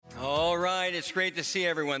it's great to see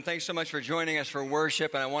everyone. Thanks so much for joining us for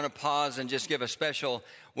worship. And I want to pause and just give a special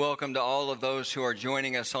welcome to all of those who are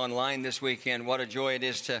joining us online this weekend. What a joy it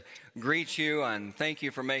is to greet you, and thank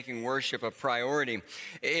you for making worship a priority.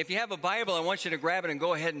 If you have a Bible, I want you to grab it and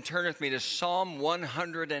go ahead and turn with me to Psalm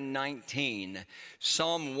 119.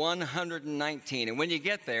 Psalm 119. And when you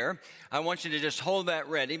get there, I want you to just hold that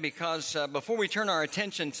ready, because before we turn our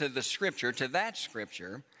attention to the scripture, to that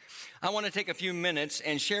scripture, I want to take a few minutes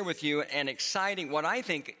and share with you what I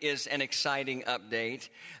think is an exciting update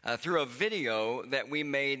through a video that we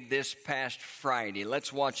made this past Friday.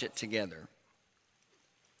 Let's watch it together.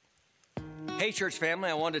 Hey, church family,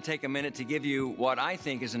 I wanted to take a minute to give you what I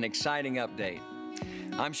think is an exciting update.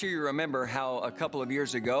 I'm sure you remember how a couple of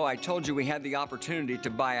years ago I told you we had the opportunity to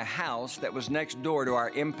buy a house that was next door to our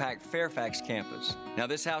Impact Fairfax campus. Now,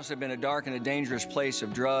 this house had been a dark and a dangerous place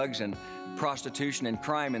of drugs and prostitution and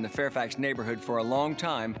crime in the Fairfax neighborhood for a long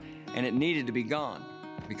time, and it needed to be gone.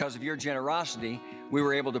 Because of your generosity, we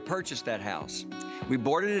were able to purchase that house. We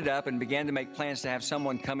boarded it up and began to make plans to have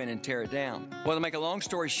someone come in and tear it down. Well, to make a long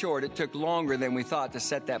story short, it took longer than we thought to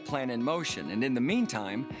set that plan in motion. And in the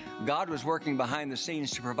meantime, God was working behind the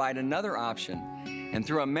scenes to provide another option. And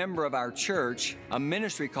through a member of our church, a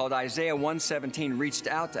ministry called Isaiah 117 reached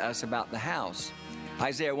out to us about the house.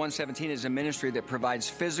 Isaiah 117 is a ministry that provides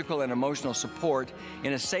physical and emotional support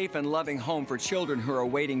in a safe and loving home for children who are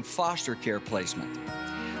awaiting foster care placement.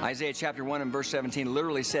 Isaiah chapter 1 and verse 17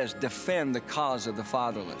 literally says, "Defend the cause of the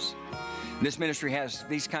fatherless." This ministry has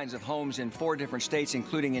these kinds of homes in 4 different states,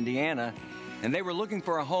 including Indiana, and they were looking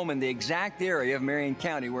for a home in the exact area of Marion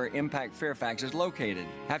County where Impact Fairfax is located.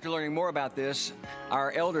 After learning more about this,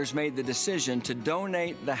 our elders made the decision to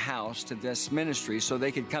donate the house to this ministry so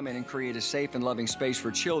they could come in and create a safe and loving space for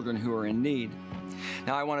children who are in need.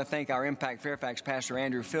 Now, I want to thank our Impact Fairfax Pastor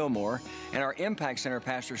Andrew Fillmore and our Impact Center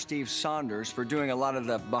Pastor Steve Saunders for doing a lot of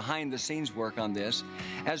the behind-the-scenes work on this,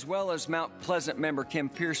 as well as Mount Pleasant member Kim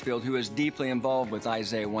Piercefield, who is deeply involved with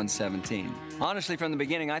Isaiah 117. Honestly, from the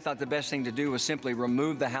beginning, I thought the best thing to do was simply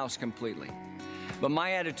remove the house completely. But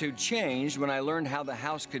my attitude changed when I learned how the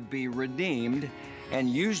house could be redeemed and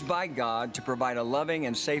used by God to provide a loving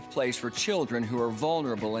and safe place for children who are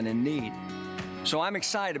vulnerable and in need. So I'm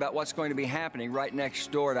excited about what's going to be happening right next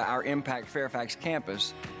door to our Impact Fairfax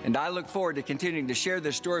campus, and I look forward to continuing to share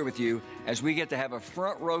this story with you as we get to have a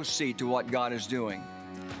front row seat to what God is doing.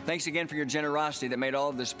 Thanks again for your generosity that made all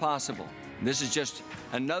of this possible. This is just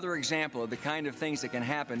another example of the kind of things that can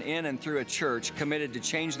happen in and through a church committed to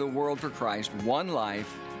change the world for Christ, one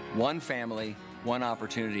life, one family, one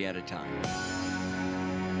opportunity at a time.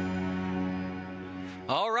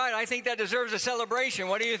 All right, I think that deserves a celebration.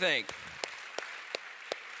 What do you think?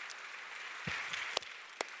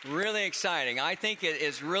 Really exciting. I think it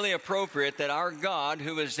is really appropriate that our God,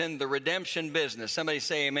 who is in the redemption business, somebody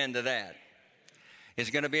say amen to that, is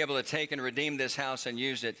going to be able to take and redeem this house and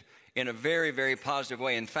use it in a very, very positive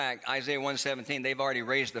way. In fact, Isaiah 117, they've already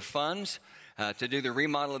raised the funds to do the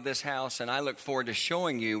remodel of this house, and I look forward to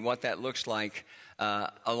showing you what that looks like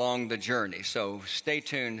along the journey. So stay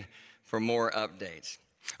tuned for more updates.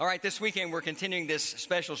 All right, this weekend we're continuing this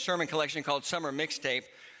special sermon collection called Summer Mixtape,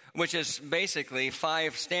 which is basically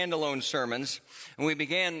 5 standalone sermons. And we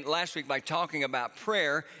began last week by talking about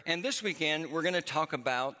prayer, and this weekend we're going to talk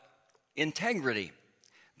about integrity.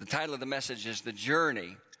 The title of the message is The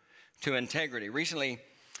Journey to Integrity. Recently,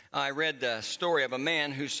 I read the story of a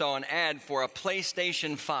man who saw an ad for a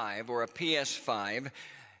PlayStation 5 or a PS5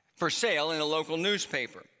 for sale in a local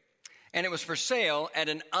newspaper. And it was for sale at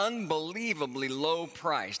an unbelievably low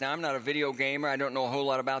price. Now, I'm not a video gamer. I don't know a whole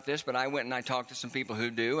lot about this, but I went and I talked to some people who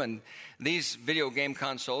do. And these video game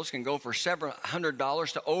consoles can go for several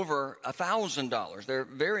 $100s to over $1,000. They're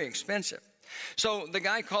very expensive. So the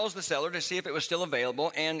guy calls the seller to see if it was still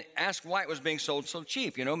available and asked why it was being sold so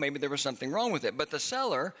cheap. You know, maybe there was something wrong with it. But the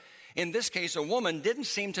seller, in this case a woman, didn't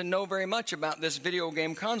seem to know very much about this video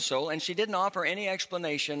game console, and she didn't offer any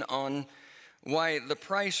explanation on why the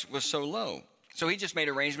price was so low. So he just made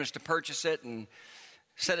arrangements to purchase it and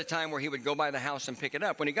set a time where he would go by the house and pick it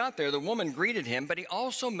up. When he got there, the woman greeted him, but he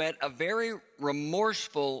also met a very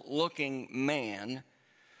remorseful-looking man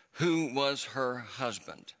who was her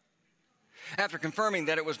husband. After confirming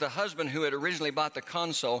that it was the husband who had originally bought the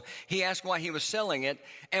console, he asked why he was selling it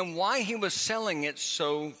and why he was selling it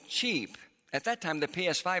so cheap. At that time, the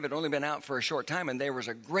PS5 had only been out for a short time, and there was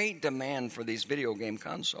a great demand for these video game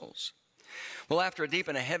consoles. Well, after a deep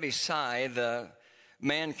and a heavy sigh, the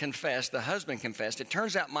husband confessed, "It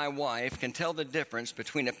turns out my wife can tell the difference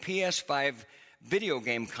between a PS5 video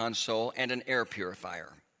game console and an air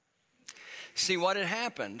purifier." See, what had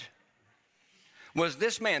happened was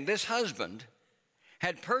this man, this husband,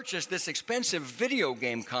 had purchased this expensive video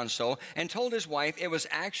game console and told his wife it was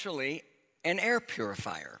actually an air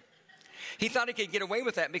purifier. He thought he could get away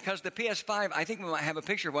with that because the PS5, I think we might have a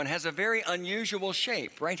picture of one, has a very unusual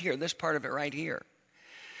shape right here, this part of it right here.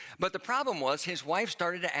 But the problem was his wife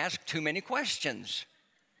started to ask too many questions.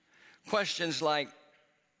 Questions like,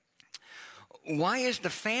 why is the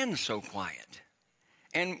fan so quiet?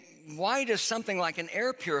 And why does something like an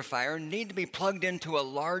air purifier need to be plugged into a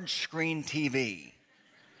large screen TV?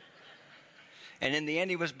 And in the end,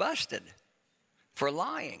 he was busted for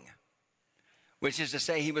lying, which is to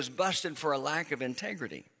say he was busted for a lack of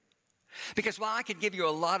integrity. Because while I could give you a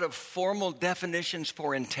lot of formal definitions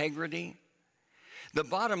for integrity, the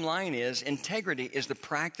bottom line is integrity is the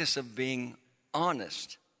practice of being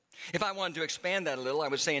honest. If I wanted to expand that a little, I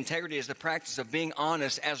would say integrity is the practice of being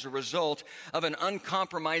honest as a result of an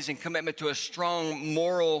uncompromising commitment to a strong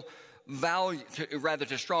moral value,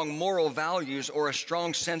 to strong moral values or a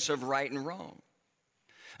strong sense of right and wrong.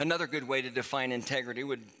 Another good way to define integrity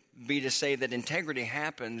would be to say that integrity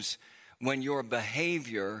happens when your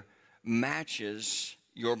behavior matches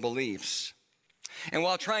your beliefs. And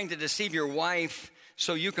while trying to deceive your wife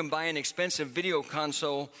so you can buy an expensive video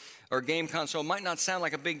console or game console might not sound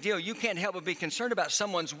like a big deal, you can't help but be concerned about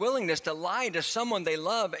someone's willingness to lie to someone they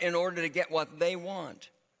love in order to get what they want.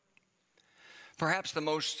 Perhaps the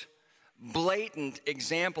most blatant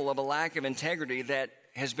example of a lack of integrity that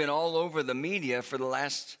has been all over the media for the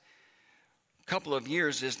last couple of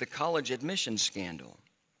years is the college admissions scandal.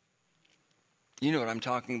 You know what I'm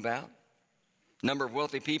talking about. A number of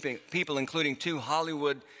wealthy people, including 2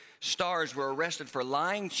 Hollywood stars, were arrested for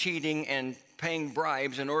lying, cheating, and paying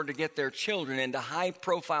bribes in order to get their children into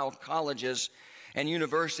high-profile colleges and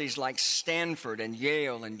universities like Stanford and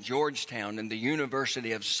Yale and Georgetown and the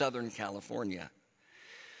University of Southern California.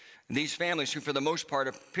 These families, who for the most part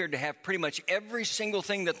appeared to have pretty much every single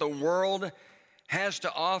thing that the world has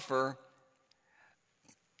to offer,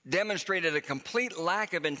 demonstrated a complete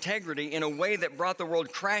lack of integrity in a way that brought the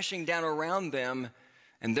world crashing down around them,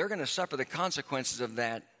 and they're going to suffer the consequences of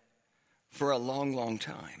that for a long, long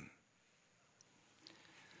time.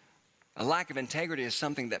 A lack of integrity is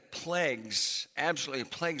something that absolutely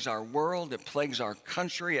plagues our world, it plagues our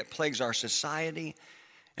country, it plagues our society,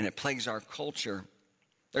 and it plagues our culture.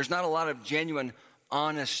 There's not a lot of genuine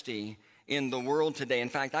honesty in the world today. In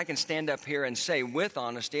fact, I can stand up here and say with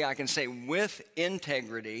honesty, I can say with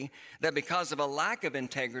integrity, that because of a lack of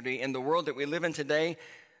integrity in the world that we live in today,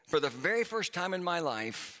 for the very first time in my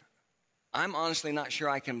life, I'm honestly not sure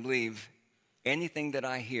I can believe anything that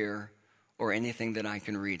I hear or anything that I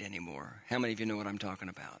can read anymore. How many of you know what I'm talking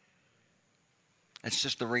about? That's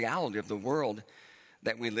just the reality of the world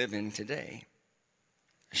that we live in today.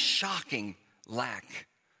 A shocking lack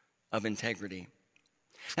of integrity.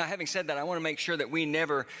 Now, having said that, I want to make sure that we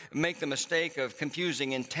never make the mistake of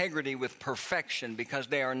confusing integrity with perfection, because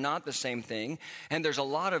they are not the same thing, and there's a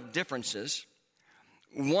lot of differences.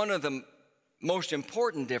 One of the most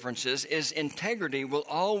important differences is integrity will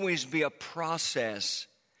always be a process,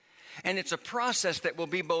 and it's a process that will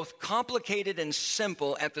be both complicated and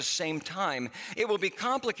simple at the same time. It will be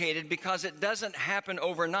complicated because it doesn't happen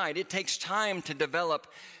overnight. It takes time to develop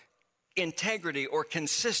integrity or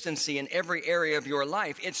consistency in every area of your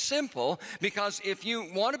life. It's simple because if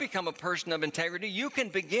you want to become a person of integrity, you can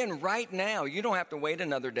begin right now. You don't have to wait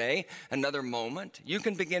another day, another moment. You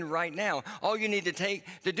can begin right now. All you need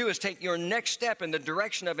to do is take your next step in the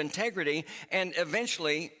direction of integrity, and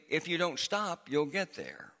eventually, if you don't stop, you'll get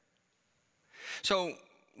there. So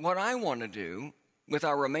what I want to do with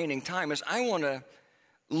our remaining time is I want to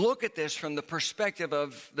look at this from the perspective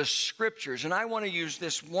of the Scriptures. And I want to use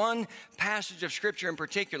this one passage of Scripture in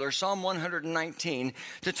particular, Psalm 119,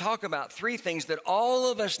 to talk about 3 things that all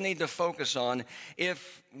of us need to focus on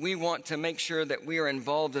if we want to make sure that we are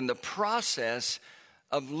involved in the process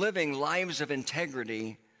of living lives of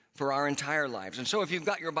integrity for our entire lives. And so if you've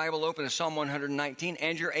got your Bible open to Psalm 119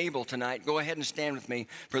 and you're able tonight, go ahead and stand with me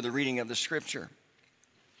for the reading of the Scripture.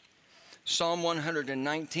 Psalm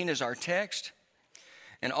 119 is our text.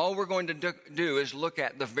 And all we're going to do is look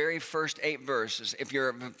at the very first 8 verses. If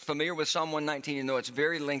you're familiar with Psalm 119, you know it's a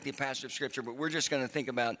very lengthy passage of Scripture, but we're just going to think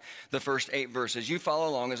about the first 8 verses. You follow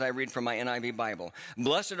along as I read from my NIV Bible.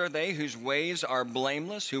 Blessed are they whose ways are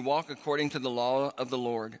blameless, who walk according to the law of the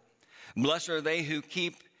Lord. Blessed are they who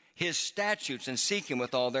keep his statutes and seek him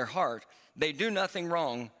with all their heart. They do nothing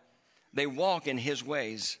wrong. They walk in his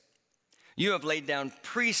ways. You have laid down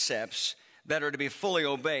precepts that are to be fully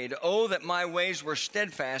obeyed. Oh, that my ways were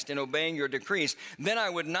steadfast in obeying your decrees. Then I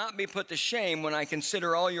would not be put to shame when I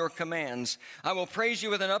consider all your commands. I will praise you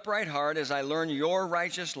with an upright heart as I learn your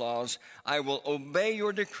righteous laws. I will obey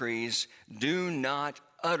your decrees. Do not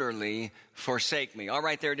utterly forsake me. All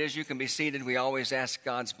right, there it is. You can be seated. We always ask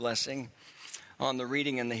God's blessing on the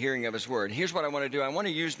reading and the hearing of his word. Here's what I want to do. I want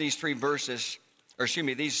to use these verses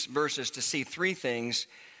to see three things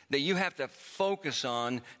that you have to focus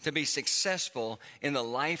on to be successful in the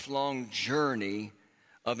lifelong journey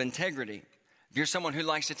of integrity. If you're someone who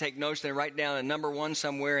likes to take notes, then write down a number one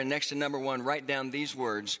somewhere, and next to number one, write down these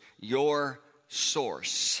words: your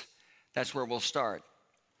source. That's where we'll start.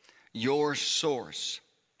 Your source.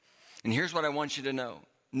 And here's what I want you to know.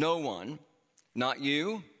 No one, not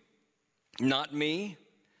you, not me,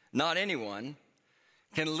 not anyone,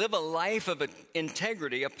 can live a life of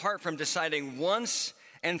integrity apart from deciding once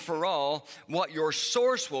and for all what your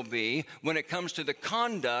source will be when it comes to the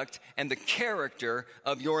conduct and the character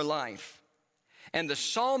of your life. And the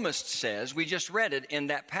psalmist says, we just read it in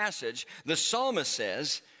that passage, the psalmist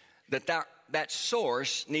says that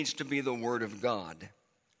source needs to be the Word of God.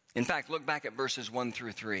 In fact, look back at verses 1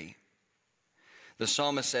 through 3. The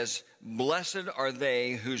psalmist says, blessed are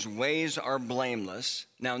they whose ways are blameless.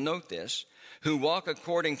 Now note this, who walk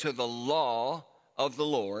according to the law of the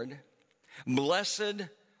Lord. Blessed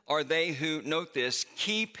are they who, note this,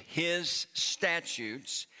 keep his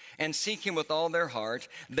statutes and seek him with all their heart.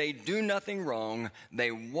 They do nothing wrong.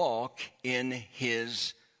 They walk in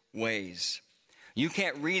his ways. You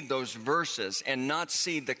can't read those verses and not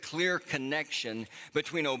see the clear connection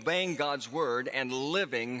between obeying God's word and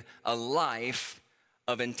living a life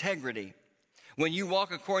of integrity. When you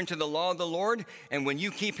walk according to the law of the Lord and when you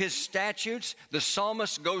keep his statutes, the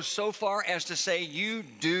psalmist goes so far as to say you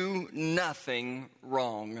do nothing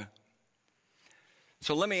wrong.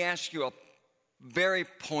 So let me ask you a very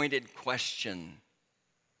pointed question.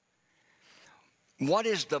 What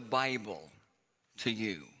is the Bible to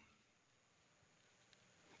you?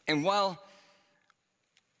 And while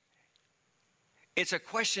it's a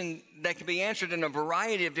question that can be answered in a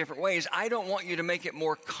variety of different ways, I don't want you to make it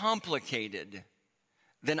more complicated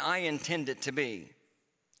than I intend it to be.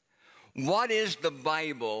 What is the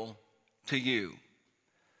Bible to you?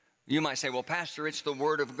 You might say, well, Pastor, it's the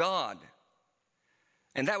Word of God.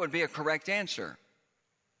 And that would be a correct answer.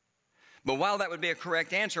 But while that would be a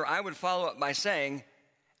correct answer, I would follow up by saying,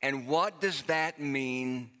 and what does that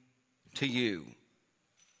mean to you?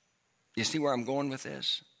 You see where I'm going with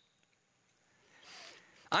this?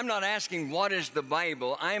 I'm not asking what is the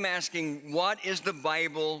Bible. I'm asking what is the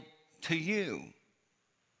Bible to you?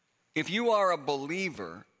 If you are a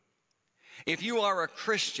believer, if you are a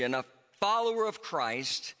Christian, a follower of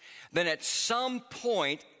Christ, then at some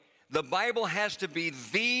point the Bible has to be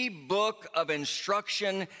the book of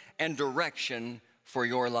instruction and direction for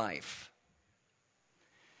your life.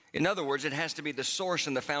 In other words, it has to be the source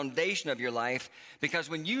and the foundation of your life, because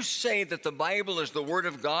when you say that the Bible is the Word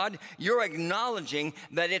of God, you're acknowledging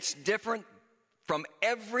that it's different from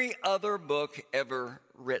every other book ever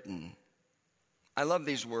written. I love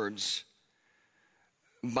these words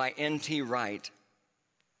by N.T. Wright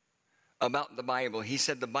about the Bible. He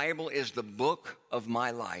said, the Bible is the book of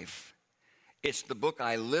my life. It's the book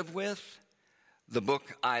I live with, the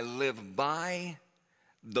book I live by,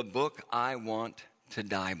 the book I want to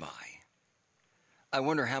die by. I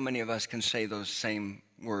wonder how many of us can say those same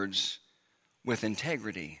words with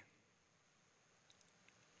integrity.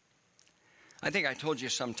 I think I told you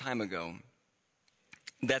some time ago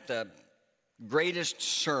that the greatest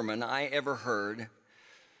sermon I ever heard,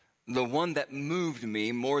 the one that moved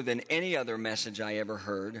me more than any other message I ever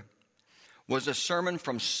heard, was a sermon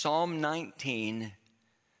from Psalm 19,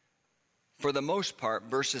 for the most part,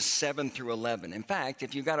 verses 7 through 11. In fact,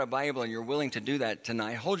 if you've got a Bible and you're willing to do that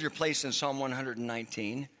tonight, hold your place in Psalm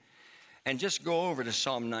 119 and just go over to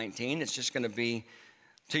Psalm 19. It's just going to be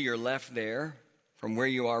to your left there from where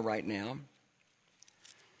you are right now.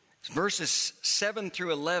 It's verses 7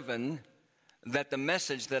 through 11 that the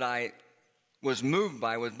message that I was moved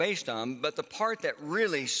by was based on, but the part that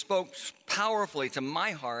really spoke powerfully to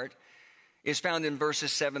my heart is found in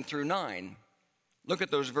verses 7 through 9. Look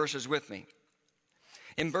at those verses with me.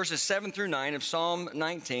 In verses 7 through 9 of Psalm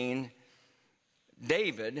 19,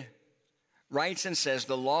 David writes and says,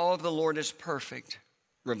 the law of the Lord is perfect,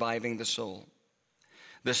 reviving the soul.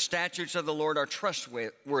 The statutes of the Lord are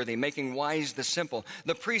trustworthy, making wise the simple.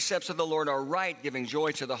 The precepts of the Lord are right, giving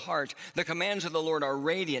joy to the heart. The commands of the Lord are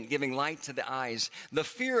radiant, giving light to the eyes. The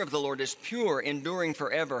fear of the Lord is pure, enduring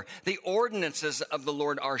forever. The ordinances of the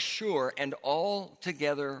Lord are sure and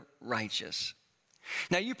altogether righteous.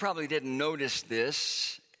 Now, you probably didn't notice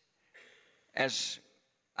this as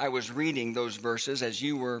I was reading those verses, as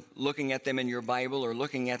you were looking at them in your Bible or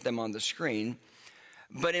looking at them on the screen.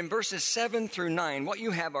 But in verses 7 through 9, what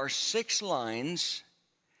you have are 6 lines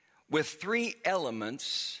with 3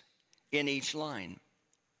 elements in each line.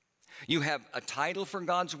 You have a title for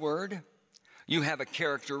God's word, you have a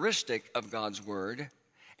characteristic of God's word,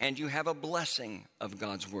 and you have a blessing of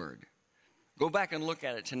God's word. Go back and look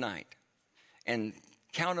at it tonight and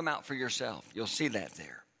count them out for yourself. You'll see that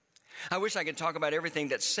there. I wish I could talk about everything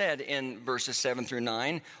that's said in verses 7 through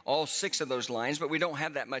 9, all 6 of those lines, but we don't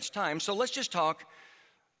have that much time. So let's just talk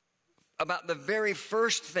about the very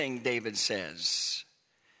first thing David says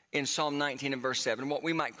in Psalm 19 and verse 7, what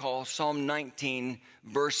we might call Psalm 19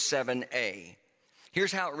 verse 7a.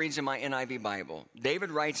 Here's how it reads in my NIV Bible.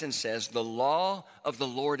 David writes and says, "The law of the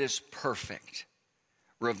Lord is perfect,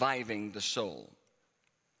 reviving the soul."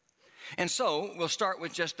 And so we'll start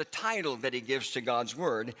with just the title that he gives to God's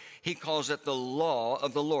word. He calls it the law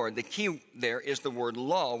of the Lord. The key there is the word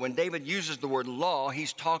law. When David uses the word law,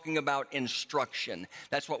 he's talking about instruction.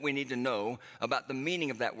 That's what we need to know about the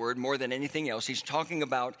meaning of that word more than anything else. He's talking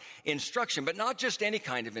about instruction, but not just any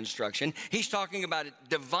kind of instruction. He's talking about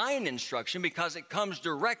divine instruction because it comes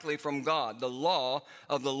directly from God, the law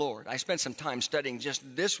of the Lord. I spent some time studying just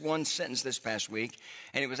this one sentence this past week,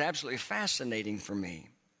 and it was absolutely fascinating for me.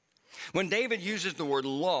 When David uses the word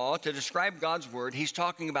law to describe God's word, he's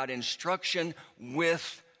talking about instruction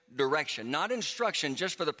with direction. Not instruction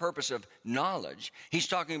just for the purpose of knowledge. He's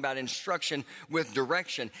talking about instruction with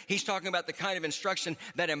direction. He's talking about the kind of instruction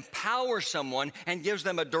that empowers someone and gives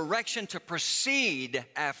them a direction to proceed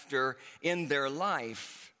after in their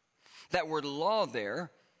life. That word law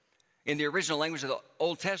there, in the original language of the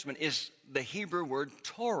Old Testament, is the Hebrew word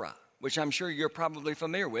Torah, which I'm sure you're probably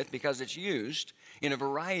familiar with because it's used in a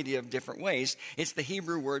variety of different ways. It's the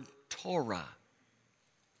Hebrew word Torah.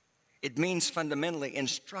 It means fundamentally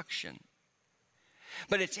instruction.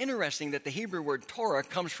 But it's interesting that the Hebrew word Torah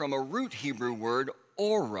comes from a root Hebrew word,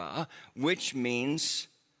 ora, which means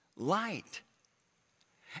light.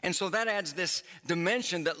 And so that adds this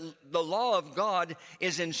dimension that the law of God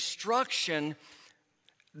is instruction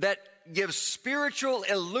that gives spiritual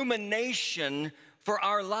illumination for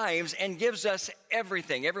our lives and gives us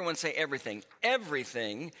everything. Everyone say everything.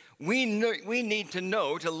 Everything we need to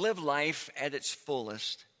know to live life at its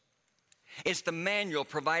fullest. It's the manual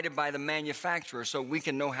provided by the manufacturer so we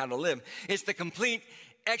can know how to live. It's the complete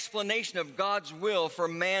explanation of God's will for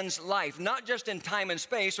man's life, not just in time and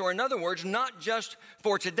space, or in other words, not just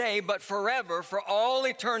for today, but forever, for all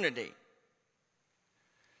eternity.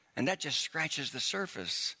 And that just scratches the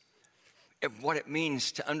surface of what it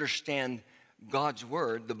means to understand God's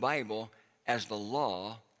word, the Bible, as the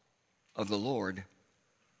law of the Lord.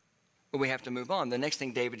 But we have to move on. The next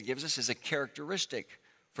thing David gives us is a characteristic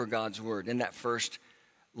for God's word in that first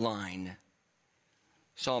line.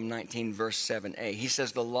 Psalm 19, verse 7a. He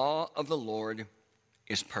says, "The law of the Lord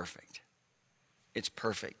is perfect." It's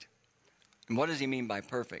perfect. And what does he mean by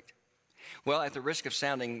perfect? Well, at the risk of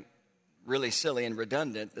sounding really silly and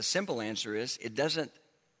redundant, the simple answer is it doesn't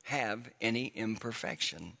have any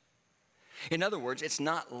imperfection. In other words, it's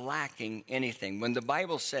not lacking anything. When the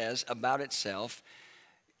Bible says about itself,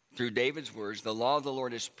 through David's words, the law of the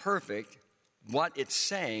Lord is perfect, what it's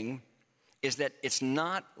saying is that it's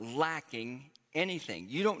not lacking anything.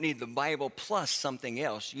 You don't need the Bible plus something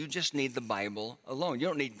else. You just need the Bible alone. You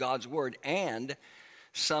don't need God's word and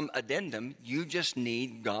some addendum. You just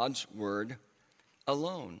need God's word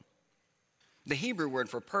alone. The Hebrew word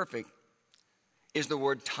for perfect is the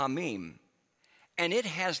word tamim. And it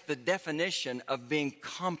has the definition of being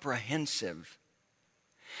comprehensive.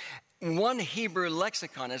 One Hebrew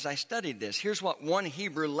lexicon, as I studied this, here's what one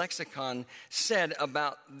Hebrew lexicon said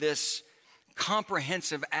about this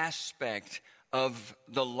comprehensive aspect of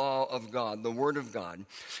the law of God, the Word of God.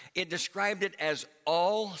 It described it as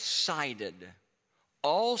all-sided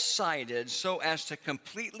so as to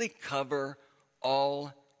completely cover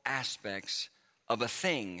all aspects of a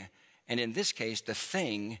thing. And in this case, the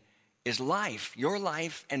thing is life, your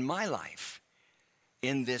life and my life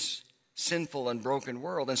in this sinful and broken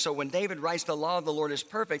world. And so when David writes the law of the Lord is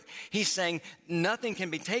perfect, he's saying nothing can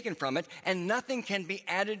be taken from it and nothing can be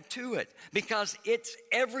added to it because it's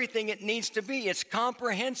everything it needs to be. It's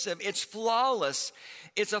comprehensive. It's flawless.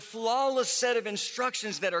 It's a flawless set of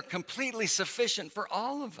instructions that are completely sufficient for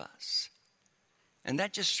all of us. And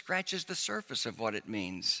that just scratches the surface of what it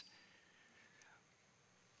means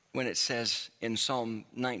when it says in Psalm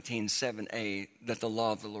 19:7a that the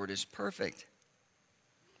law of the Lord is perfect.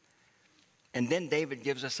 And then David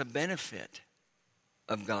gives us a benefit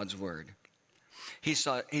of God's word. He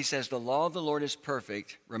says, the law of the Lord is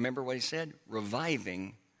perfect. Remember what he said?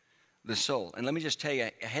 Reviving the soul. And let me just tell you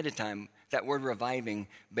ahead of time, that word reviving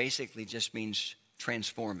basically just means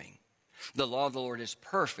transforming. The law of the Lord is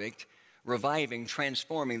perfect, reviving,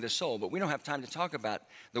 transforming the soul. But we don't have time to talk about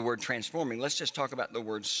the word transforming. Let's just talk about the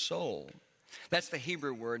word soul. That's the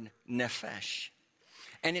Hebrew word nephesh.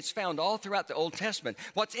 And it's found all throughout the Old Testament.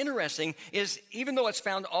 What's interesting is even though it's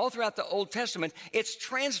found all throughout the Old Testament, it's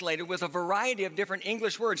translated with a variety of different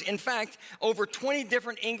English words. In fact, over 20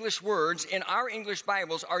 different English words in our English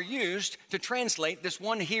Bibles are used to translate this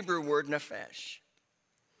one Hebrew word, nephesh.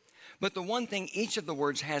 But the one thing each of the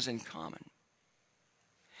words has in common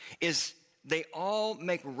is they all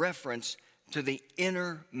make reference to the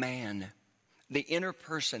inner man, the inner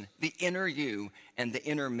person, the inner you, and the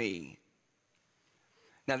inner me.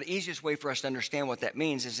 Now, the easiest way for us to understand what that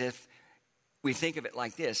means is if we think of it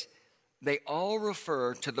like this. They all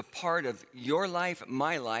refer to the part of your life,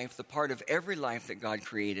 my life, the part of every life that God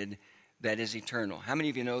created that is eternal. How many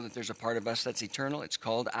of you know that there's a part of us that's eternal? It's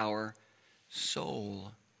called our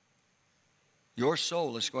soul. Your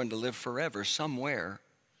soul is going to live forever somewhere.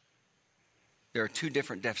 There are two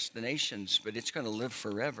different destinations, but it's going to live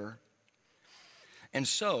forever. And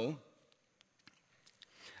so,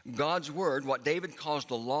 God's word, what David calls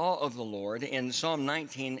the law of the Lord, in Psalm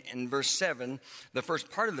 19 and verse 7, the first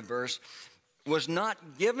part of the verse, was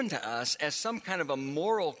not given to us as some kind of a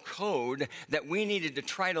moral code that we needed to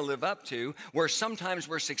try to live up to, where sometimes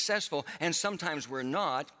we're successful and sometimes we're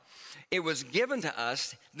not. It was given to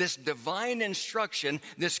us, this divine instruction,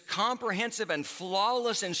 this comprehensive and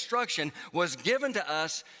flawless instruction was given to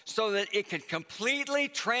us so that it could completely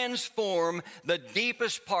transform the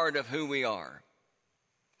deepest part of who we are.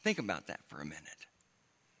 Think about that for a minute.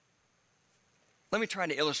 Let me try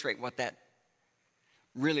to illustrate what that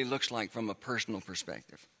really looks like from a personal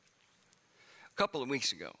perspective. A couple of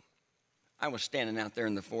weeks ago, I was standing out there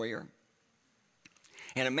in the foyer,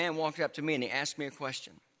 and a man walked up to me and he asked me a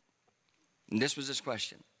question. And this was his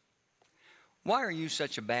question. Why are you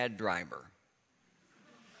such a bad driver?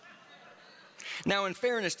 Now, in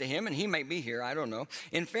fairness to him, and he may be here, I don't know.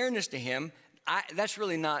 In fairness to him, that's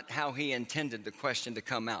really not how he intended the question to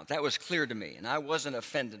come out. That was clear to me, and I wasn't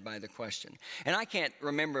offended by the question. And I can't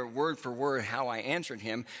remember word for word how I answered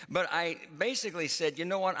him, but I basically said, you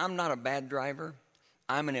know what, I'm not a bad driver.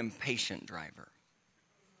 I'm an impatient driver.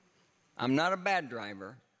 I'm not a bad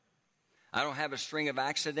driver. I don't have a string of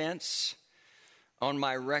accidents on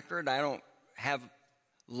my record. I don't have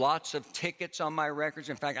lots of tickets on my records.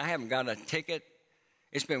 In fact, I haven't got a ticket.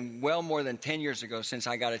 It's been well more than 10 years ago since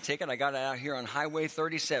I got a ticket. I got it out here on Highway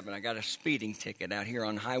 37. I got a speeding ticket out here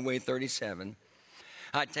on Highway 37.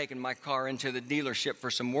 I'd taken my car into the dealership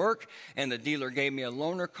for some work, and the dealer gave me a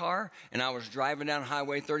loaner car, and I was driving down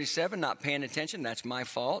Highway 37, not paying attention. That's my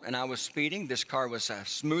fault, and I was speeding. This car was a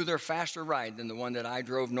smoother, faster ride than the one that I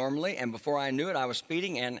drove normally, and before I knew it, I was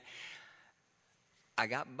speeding, and I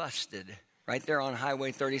got busted right there on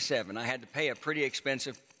Highway 37. I had to pay a pretty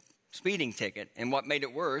expensive speeding ticket. And what made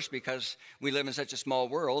it worse, because we live in such a small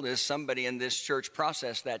world, is somebody in this church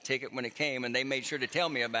processed that ticket when it came, and they made sure to tell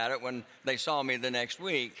me about it when they saw me the next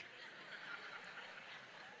week.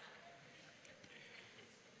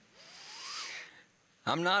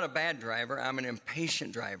 I'm not a bad driver. I'm an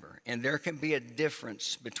impatient driver. And there can be a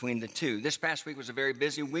difference between the two. This past week was a very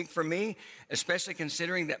busy week for me, especially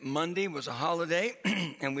considering that Monday was a holiday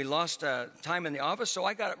and we lost time in the office. So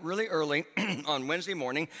I got up really early on Wednesday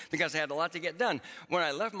morning because I had a lot to get done. When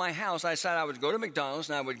I left my house, I decided I would go to McDonald's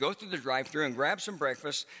and I would go through the drive-thru and grab some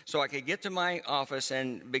breakfast so I could get to my office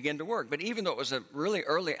and begin to work. But even though it was a really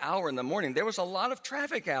early hour in the morning, there was a lot of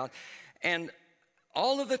traffic out. And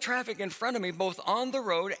all of the traffic in front of me, both on the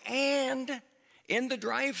road and in the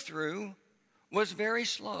drive-thru, was very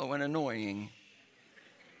slow and annoying.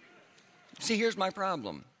 See, here's my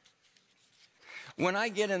problem. When I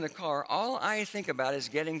get in the car, all I think about is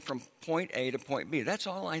getting from point A to point B. That's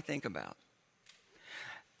all I think about.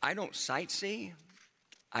 I don't sightsee.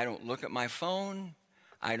 I don't look at my phone.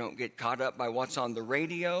 I don't get caught up by what's on the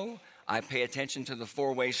radio. I pay attention to the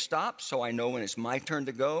four-way stop so I know when it's my turn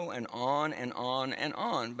to go, and on and on and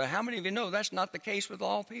on. But how many of you know that's not the case with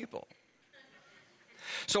all people?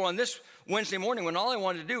 So on this Wednesday morning, when all I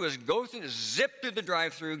wanted to do was zip through the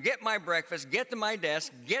drive-thru, get my breakfast, get to my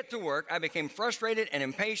desk, get to work, I became frustrated and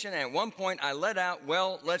impatient. And at one point, I let out,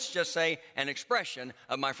 well, let's just say an expression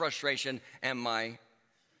of my frustration and my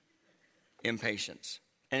impatience.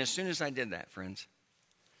 And as soon as I did that, friends,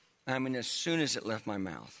 as soon as it left my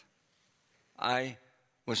mouth, I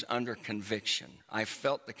was under conviction. I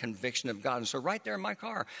felt the conviction of God. And so right there in my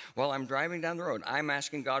car, while I'm driving down the road, I'm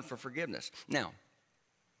asking God for forgiveness. Now,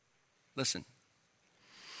 listen.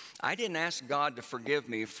 I didn't ask God to forgive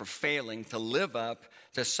me for failing to live up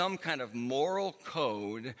to some kind of moral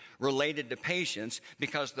code related to patience,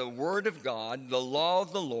 because the Word of God, the law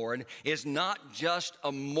of the Lord, is not just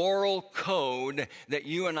a moral code that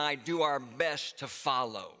you and I do our best to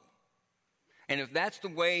follow. And if that's the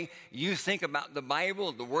way you think about the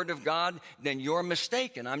Bible, the Word of God, then you're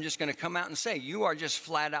mistaken. I'm just going to come out and say, you are just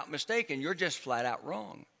flat out mistaken. You're just flat out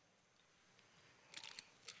wrong.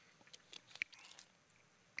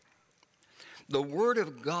 The Word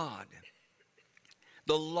of God,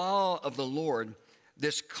 the law of the Lord,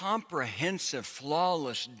 this comprehensive,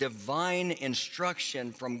 flawless, divine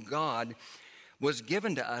instruction from God was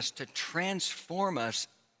given to us to transform us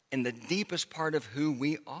in the deepest part of who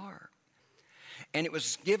we are. And it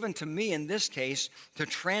was given to me in this case to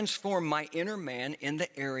transform my inner man in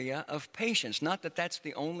the area of patience. Not that that's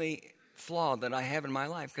the only flaw that I have in my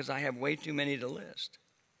life, because I have way too many to list.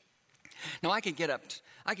 Now, I could get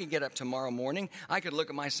up tomorrow morning. I could look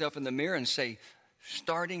at myself in the mirror and say,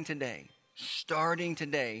 starting today,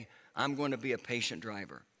 I'm going to be a patient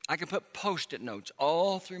driver. I could put Post-it notes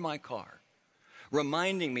all through my car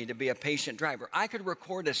reminding me to be a patient driver. I could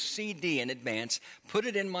record a CD in advance, put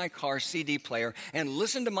it in my car CD player, and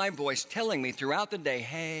listen to my voice telling me throughout the day,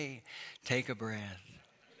 hey, take a breath.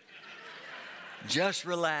 Just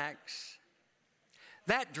relax.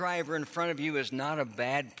 That driver in front of you is not a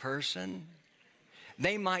bad person.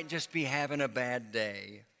 They might just be having a bad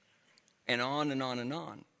day. And on and on and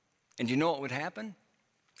on. And do you know what would happen?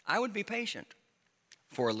 I would be patient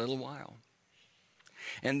for a little while.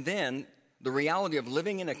 And then the reality of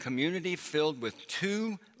living in a community filled with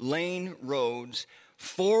 2-lane roads,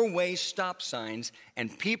 4-way stop signs,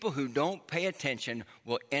 and people who don't pay attention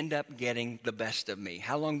will end up getting the best of me.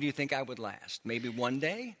 How long do you think I would last? Maybe one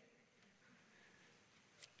day?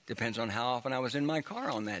 Depends on how often I was in my car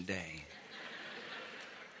on that day.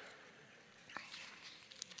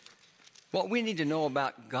 What we need to know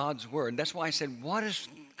about God's Word, that's why I said, what does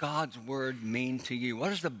God's Word mean to you? What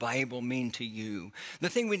does the Bible mean to you? The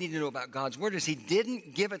thing we need to know about God's Word is He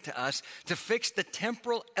didn't give it to us to fix the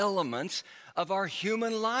temporal elements of our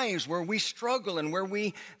human lives where we struggle and where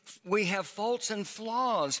we have faults and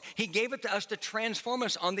flaws. He gave it to us to transform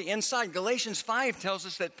us on the inside. Galatians 5 tells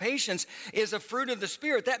us that patience is a fruit of the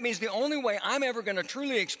Spirit. That means the only way I'm ever going to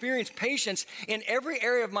truly experience patience in every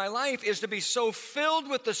area of my life is to be so filled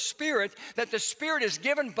with the Spirit that the Spirit is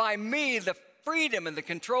given by me the freedom and the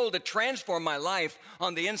control to transform my life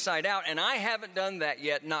on the inside out. And I haven't done that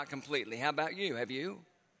yet, not completely. How about you? Have you?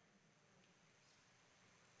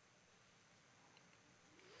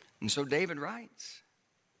 And so David writes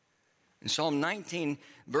in Psalm 19,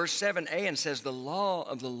 verse 7a, and says, the law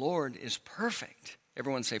of the Lord is perfect.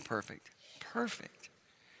 Everyone say perfect. Perfect.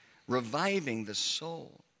 Reviving the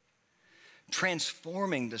soul.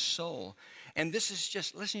 Transforming the soul. And this is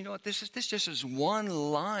just, listen, you know what? This just is one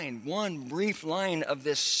line, one brief line of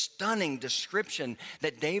this stunning description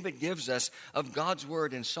that David gives us of God's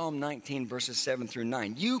Word in Psalm 19, verses 7 through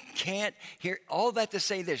 9. You can't hear all that to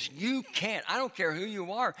say this. You can't. I don't care who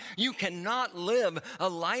you are. You cannot live a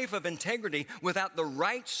life of integrity without the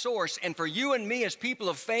right source. And for you and me as people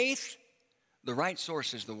of faith, the right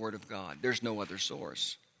source is the Word of God. There's no other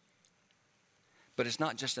source. But it's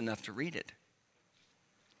not just enough to read it.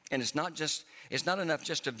 And it's not enough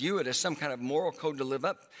just to view it as some kind of moral code to live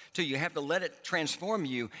up to. You have to let it transform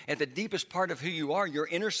you at the deepest part of who you are, your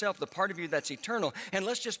inner self, the part of you that's eternal. And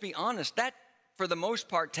let's just be honest, that for the most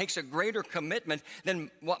part takes a greater commitment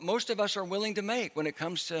than what most of us are willing to make when it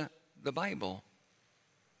comes to the Bible.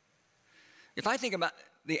 If I think about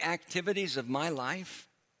the activities of my life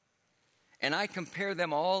and I compare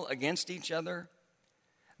them all against each other,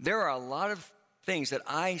 there are a lot of things that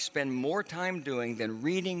I spend more time doing than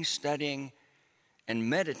reading, studying, and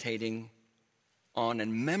meditating on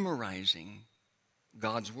and memorizing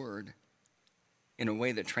God's Word in a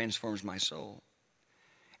way that transforms my soul.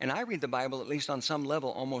 And I read the Bible, at least on some level,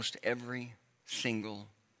 almost every single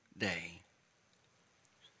day.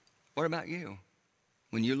 What about you?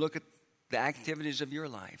 When you look at the activities of your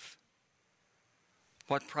life,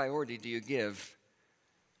 what priority do you give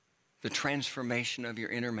the transformation of your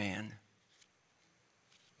inner man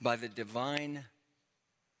by the divine,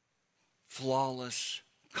 flawless,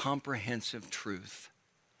 comprehensive truth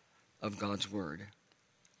of God's Word?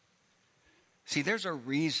 See, there's a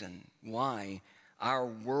reason why our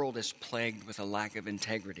world is plagued with a lack of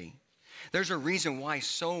integrity. There's a reason why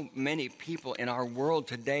so many people in our world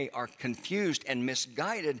today are confused and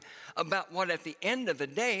misguided about what at the end of the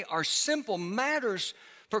day are simple matters.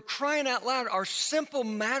 For crying out loud, are simple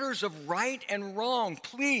matters of right and wrong.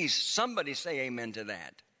 Please, somebody say amen to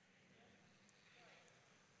that.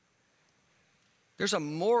 There's a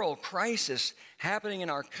moral crisis happening in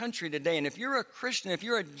our country today. And if you're a Christian, if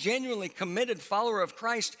you're a genuinely committed follower of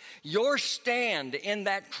Christ, your stand in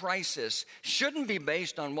that crisis shouldn't be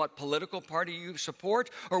based on what political party you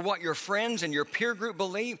support or what your friends and your peer group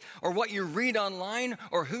believe or what you read online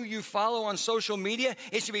or who you follow on social media.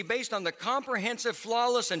 It should be based on the comprehensive,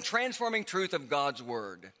 flawless, and transforming truth of God's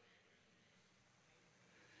Word.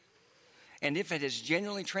 And if it has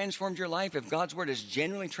genuinely transformed your life, if God's Word has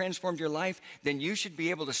genuinely transformed your life, then you should be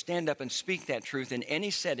able to stand up and speak that truth in any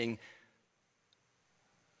setting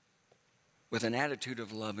with an attitude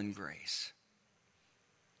of love and grace.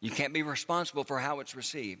 You can't be responsible for how it's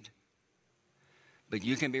received, but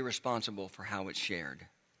you can be responsible for how it's shared.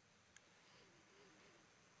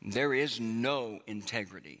 There is no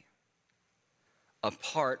integrity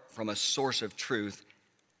apart from a source of truth,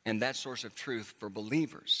 and that source of truth for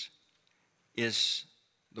believers is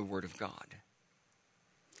the Word of God.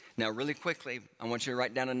 Now, really quickly, I want you to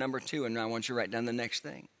write down a number 2, and I want you to write down the next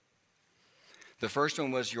thing. The first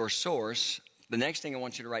one was your source. The next thing I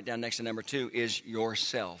want you to write down next to number 2 is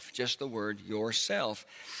yourself. Just the word yourself.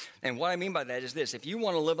 And what I mean by that is this. If you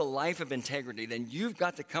want to live a life of integrity, then you've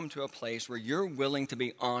got to come to a place where you're willing to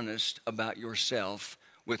be honest about yourself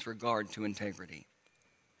with regard to integrity.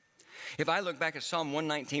 If I look back at Psalm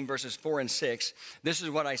 119, verses 4 and 6, this is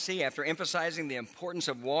what I see. After emphasizing the importance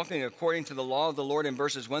of walking according to the law of the Lord in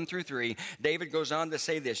verses 1 through 3, David goes on to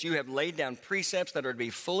say this: you have laid down precepts that are to be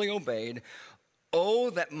fully obeyed. Oh,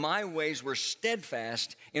 that my ways were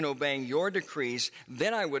steadfast in obeying your decrees.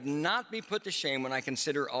 Then I would not be put to shame when I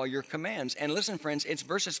consider all your commands. And listen, friends, it's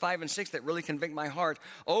verses 5 and 6 that really convict my heart.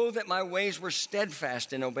 Oh, that my ways were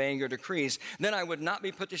steadfast in obeying your decrees. Then I would not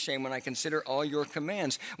be put to shame when I consider all your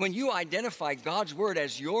commands. When you identify God's Word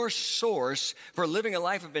as your source for living a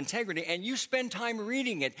life of integrity, and you spend time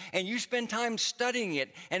reading it, and you spend time studying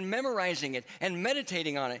it, and memorizing it, and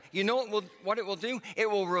meditating on it, you know what it will do?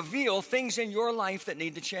 It will reveal things in your life that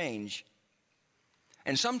need to change.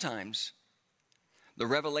 And sometimes the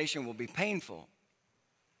revelation will be painful,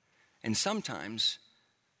 and sometimes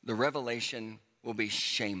the revelation will be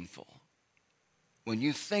shameful. When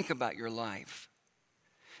you think about your life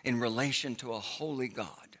in relation to a holy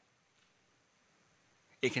God,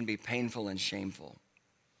 it can be painful and shameful.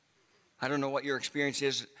 I don't know what your experience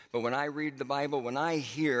is, but when I read the Bible, when I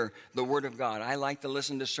hear the Word of God, I like to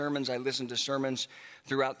listen to sermons. I listen to sermons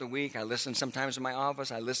throughout the week. I listen sometimes in my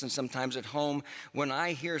office. I listen sometimes at home. When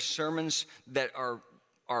I hear sermons that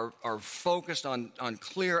are focused on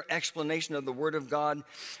clear explanation of the Word of God,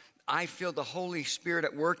 I feel the Holy Spirit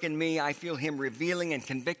at work in me. I feel Him revealing and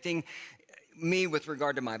convicting me with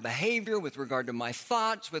regard to my behavior, with regard to my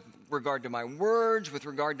thoughts, with regard to my words, with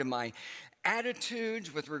regard to my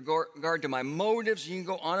attitudes, with regard to my motives. You can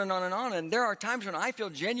go on and on and on. And there are times when I feel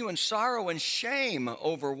genuine sorrow and shame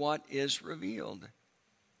over what is revealed.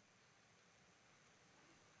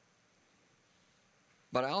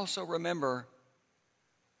 But I also remember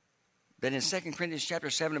that in 2 Corinthians chapter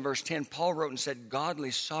 7 and verse 10, Paul wrote and said, godly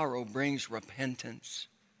sorrow brings repentance.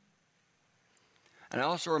 And I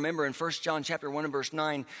also remember in 1 John chapter 1 and verse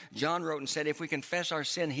 9, John wrote and said, if we confess our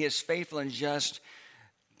sin, He is faithful and just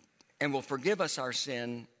and will forgive us our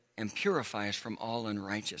sin and purify us from all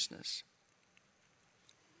unrighteousness.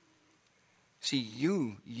 See,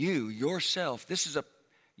 yourself,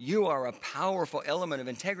 you are a powerful element of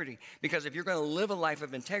integrity, because if you're going to live a life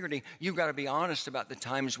of integrity, you've got to be honest about the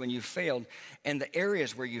times when you failed and the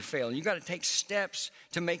areas where you failed. You've got to take steps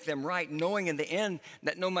to make them right, knowing in the end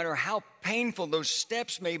that no matter how painful those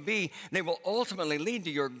steps may be, they will ultimately lead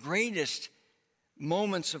to your greatest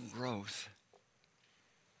moments of growth.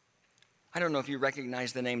 I don't know if you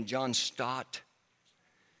recognize the name John Stott.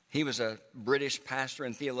 He was a British pastor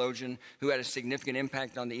and theologian who had a significant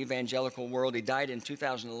impact on the evangelical world. He died in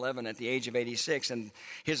 2011 at the age of 86. And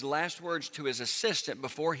his last words to his assistant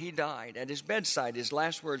before he died, at his bedside, his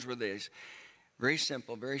last words were these. Very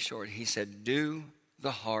simple, very short. He said, do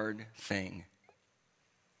the hard thing.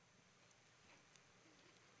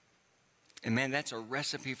 And man, that's a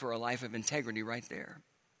recipe for a life of integrity right there.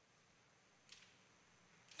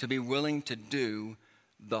 To be willing to do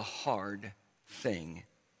the hard thing.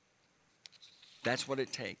 That's what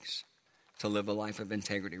it takes to live a life of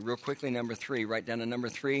integrity. Real quickly, number 3, write down a number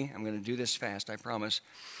 3. I'm going to do this fast, I promise.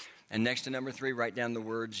 And next to number 3, write down the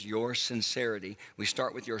words, your sincerity. We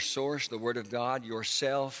start with your source, the Word of God,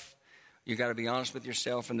 yourself, You got to be honest with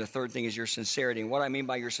yourself. And the third thing is your sincerity. And what I mean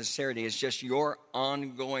by your sincerity is just your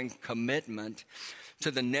ongoing commitment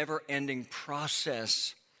to the never-ending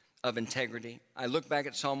process of integrity. I look back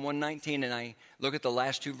at Psalm 119 and I look at the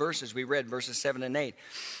last two verses we read, verses 7 and 8.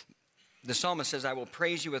 The psalmist says, I will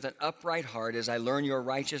praise you with an upright heart as I learn your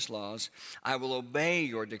righteous laws. I will obey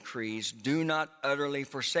your decrees. Do not utterly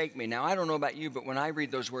forsake me. Now, I don't know about you, but when I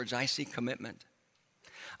read those words, I see commitment.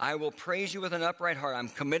 I will praise you with an upright heart. I'm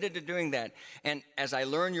committed to doing that. And as I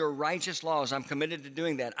learn your righteous laws, I'm committed to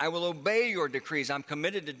doing that. I will obey your decrees. I'm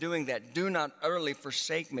committed to doing that. Do not utterly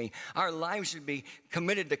forsake me. Our lives should be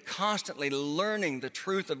committed to constantly learning the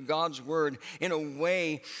truth of God's word in a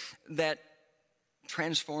way that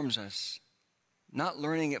transforms us. Not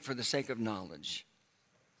learning it for the sake of knowledge,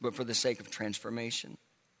 but for the sake of transformation.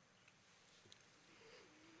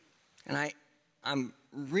 And I'm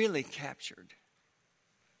really captured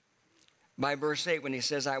by verse 8 when he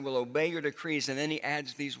says, I will obey your decrees. And then he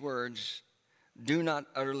adds these words, do not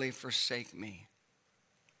utterly forsake me.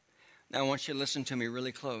 Now I want you to listen to me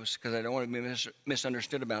really close because I don't want to be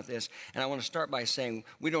misunderstood about this. And I want to start by saying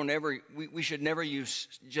we should never use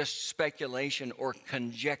just speculation or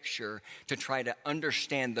conjecture to try to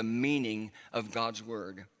understand the meaning of God's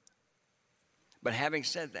word. But having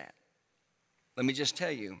said that, let me just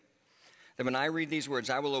tell you, that when I read these words,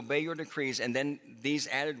 I will obey your decrees, and then these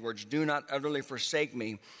added words, do not utterly forsake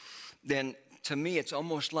me, then to me it's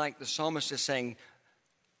almost like the psalmist is saying,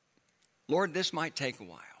 Lord, this might take a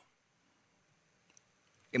while.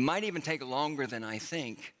 It might even take longer than I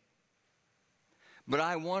think, but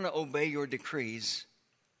I want to obey your decrees.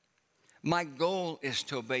 My goal is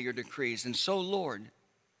to obey your decrees, and so, Lord,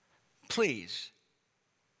 please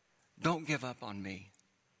don't give up on me.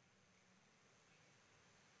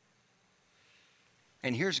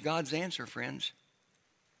 And here's God's answer, friends.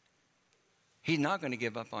 He's not going to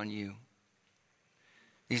give up on you.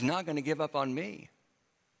 He's not going to give up on me.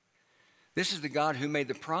 This is the God who made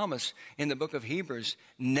the promise in the book of Hebrews,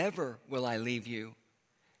 never will I leave you,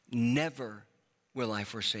 never will I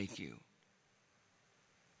forsake you.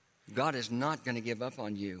 God is not going to give up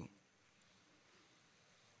on you.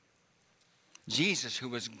 Jesus, who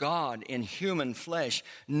was God in human flesh,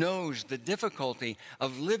 knows the difficulty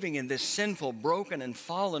of living in this sinful, broken, and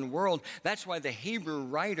fallen world. That's why the Hebrew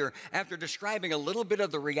writer, after describing a little bit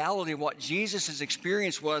of the reality of what Jesus'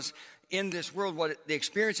 experience was in this world, what the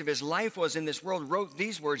experience of his life was in this world, wrote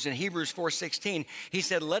these words in Hebrews 4:16. He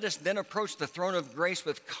said, let us then approach the throne of grace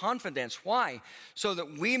with confidence. Why? So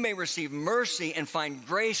that we may receive mercy and find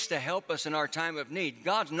grace to help us in our time of need.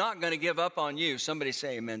 God's not going to give up on you. Somebody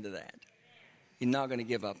say amen to that. He's not going to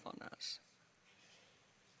give up on us.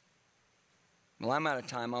 Well, I'm out of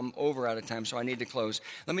time. I'm out of time, so I need to close.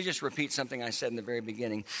 Let me just repeat something I said in the very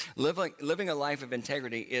beginning. Living a life of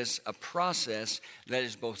integrity is a process that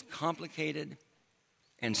is both complicated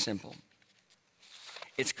and simple.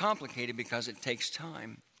 It's complicated because it takes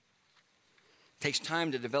time. It takes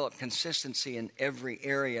time to develop consistency in every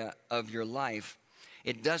area of your life.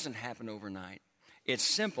 It doesn't happen overnight. It's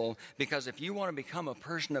simple because if you want to become a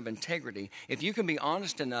person of integrity, if you can be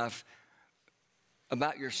honest enough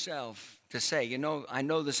about yourself to say, I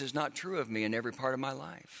know this is not true of me in every part of my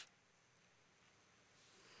life.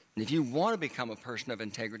 And if you want to become a person of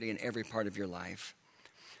integrity in every part of your life,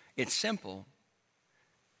 it's simple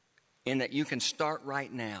in that you can start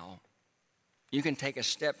right now. You can take a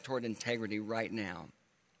step toward integrity right now.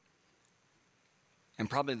 And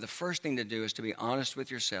probably the first thing to do is to be honest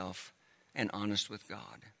with yourself and honest with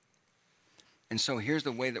God. And so here's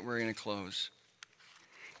the way that we're going to close.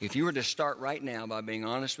 If you were to start right now by being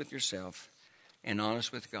honest with yourself and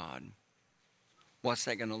honest with God, what's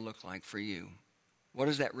that going to look like for you? What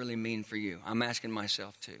does that really mean for you? I'm asking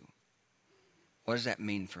myself too. What does that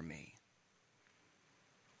mean for me?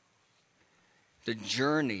 The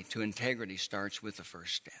journey to integrity starts with the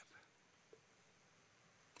first step.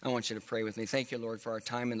 I want you to pray with me. Thank you, Lord, for our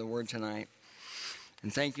time in the Word tonight.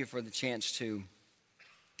 And thank you for the chance to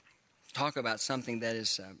talk about something that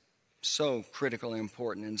is so critical and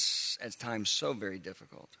important and at times so very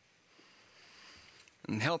difficult.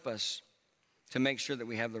 And help us to make sure that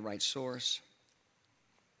we have the right source.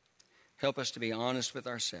 Help us to be honest with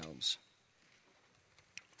ourselves.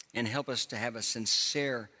 And help us to have a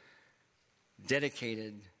sincere,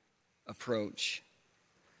 dedicated approach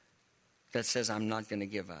that says, I'm not going to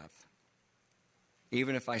give up.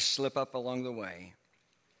 Even if I slip up along the way,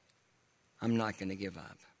 I'm not going to give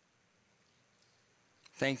up.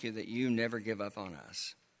 Thank you that you never give up on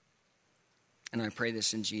us. And I pray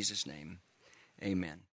this in Jesus' name. Amen.